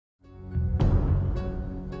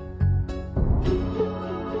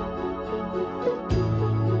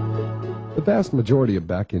The vast majority of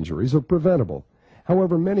back injuries are preventable.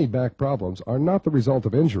 However, many back problems are not the result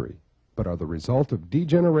of injury, but are the result of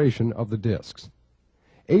degeneration of the discs.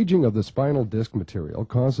 Aging of the spinal disc material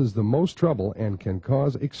causes the most trouble and can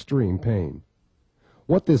cause extreme pain.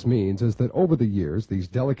 What this means is that over the years, these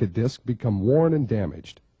delicate discs become worn and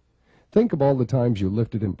damaged. Think of all the times you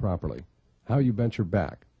lifted improperly, how you bent your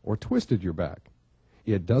back, or twisted your back.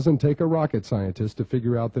 It doesn't take a rocket scientist to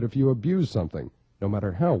figure out that if you abuse something, no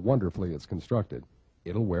matter how wonderfully it's constructed,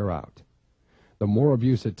 it'll wear out. The more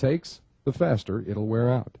abuse it takes, the faster it'll wear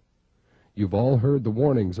out. You've all heard the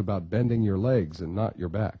warnings about bending your legs and not your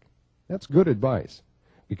back. That's good advice,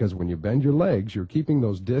 because when you bend your legs, you're keeping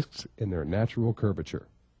those discs in their natural curvature.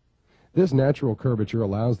 This natural curvature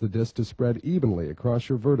allows the disc to spread evenly across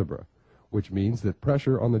your vertebra, which means that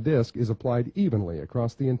pressure on the disc is applied evenly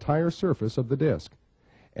across the entire surface of the disc,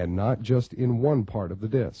 and not just in one part of the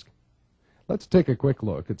disc. Let's take a quick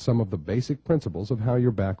look at some of the basic principles of how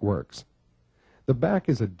your back works. The back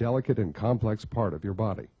is a delicate and complex part of your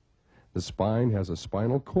body. The spine has a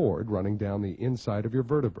spinal cord running down the inside of your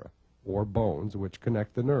vertebra, or bones which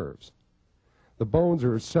connect the nerves. The bones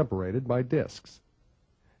are separated by discs.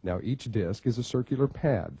 Now each disc is a circular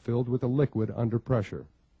pad filled with a liquid under pressure.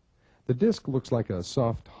 The disc looks like a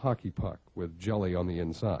soft hockey puck with jelly on the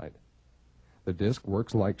inside. The disc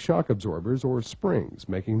works like shock absorbers or springs,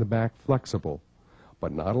 making the back flexible,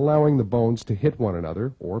 but not allowing the bones to hit one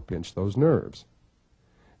another or pinch those nerves.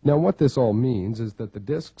 Now what this all means is that the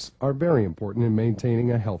discs are very important in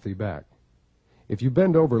maintaining a healthy back. If you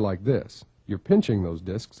bend over like this, you're pinching those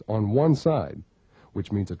discs on one side,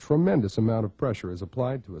 which means a tremendous amount of pressure is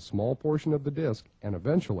applied to a small portion of the disc, and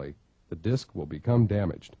eventually the disc will become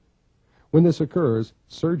damaged. When this occurs,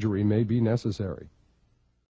 surgery may be necessary.